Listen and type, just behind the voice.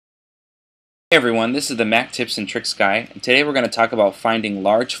Hey everyone, this is the Mac Tips and Tricks guy, and today we're going to talk about finding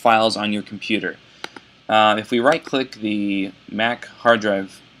large files on your computer. If we right-click the Mac hard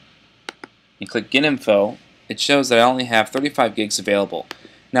drive and click Get Info, it shows that I only have 35 gigs available.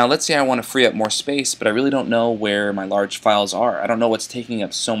 Now let's say I want to free up more space, but I really don't know where my large files are. I don't know what's taking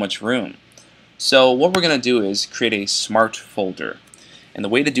up so much room. So what we're going to do is create a smart folder. And the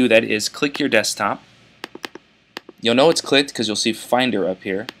way to do that is click your desktop. You'll know it's clicked because you'll see Finder up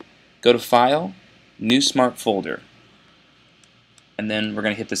here. Go to File, New Smart Folder, and then we're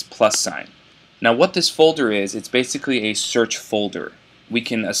going to hit this plus sign. Now what this folder is, it's basically a search folder. We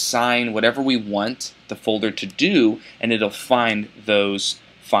can assign whatever we want the folder to do, and it'll find those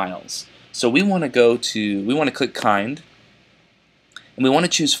files. So we want to click Kind, and we want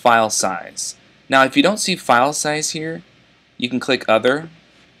to choose File Size. Now if you don't see File Size here, you can click Other,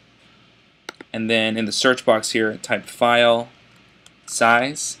 and then in the search box here, type File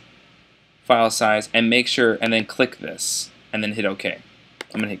Size, and make sure, and then click this, and then hit OK.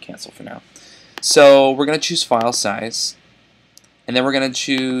 I'm going to hit cancel for now. So we're going to choose file size, and then we're going to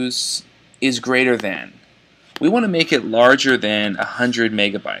choose is greater than. We want to make it larger than 100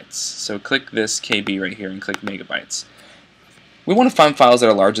 megabytes. So click this KB right here and click megabytes. We want to find files that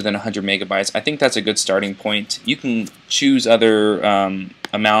are larger than 100 megabytes. I think that's a good starting point. You can choose other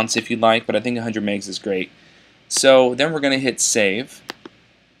amounts if you'd like, but I think 100 megs is great. So then we're going to hit save.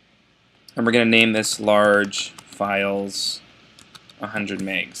 And we're going to name this large files 100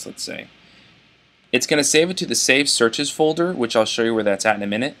 megs, let's say. It's going to save it to the Save Searches folder, which I'll show you where that's at in a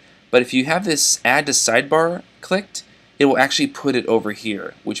minute. But if you have this Add to Sidebar clicked, it will actually put it over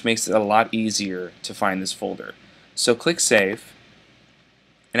here, which makes it a lot easier to find this folder. So click Save,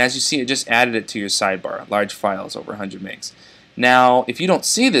 and as you see, it just added it to your sidebar, large files over 100 megs. Now, if you don't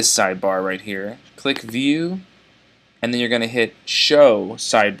see this sidebar right here, click View, and then you're going to hit Show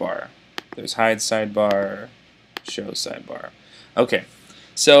Sidebar. There's Hide Sidebar, Show Sidebar. Okay,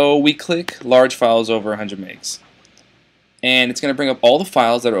 so we click large files over 100 megs. And it's going to bring up all the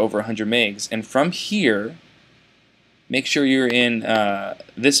files that are over 100 megs. And from here, make sure you're in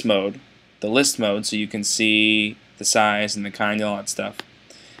this mode, the list mode, so you can see the size and the kind and all that stuff.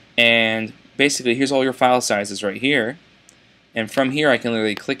 And basically, here's all your file sizes right here. And from here, I can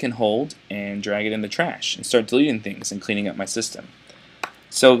literally click and hold and drag it in the trash and start deleting things and cleaning up my system.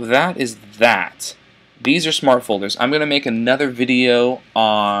 So that is that. These are smart folders. I'm going to make another video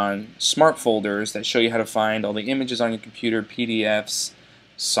on smart folders that show you how to find all the images on your computer, PDFs,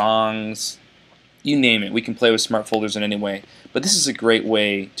 songs, you name it. We can play with smart folders in any way. But this is a great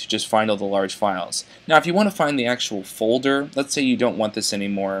way to just find all the large files. Now if you want to find the actual folder, let's say you don't want this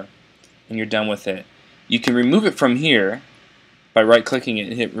anymore and you're done with it, you can remove it from here by right-clicking it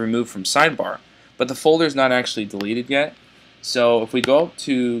and hit Remove from Sidebar. But the folder is not actually deleted yet. So if we go up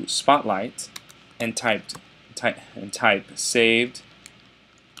to Spotlight and type Saved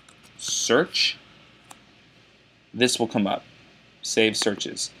Search, this will come up. Save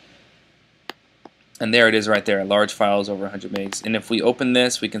Searches. And there it is right there, large files over 100 megs. And if we open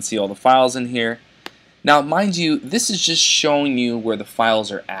this, we can see all the files in here. Now mind you, this is just showing you where the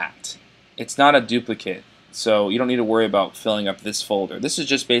files are at. It's not a duplicate, so you don't need to worry about filling up this folder. This is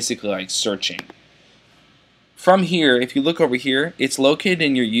just basically like searching. From here, if you look over here, it's located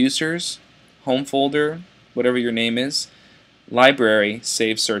in your users, home folder, whatever your name is, library,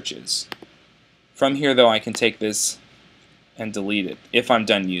 save searches. From here though, I can take this and delete it if I'm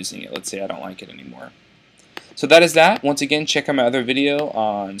done using it. Let's say I don't like it anymore. So that is that. Once again, check out my other video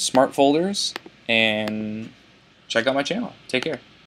on smart folders and check out my channel. Take care.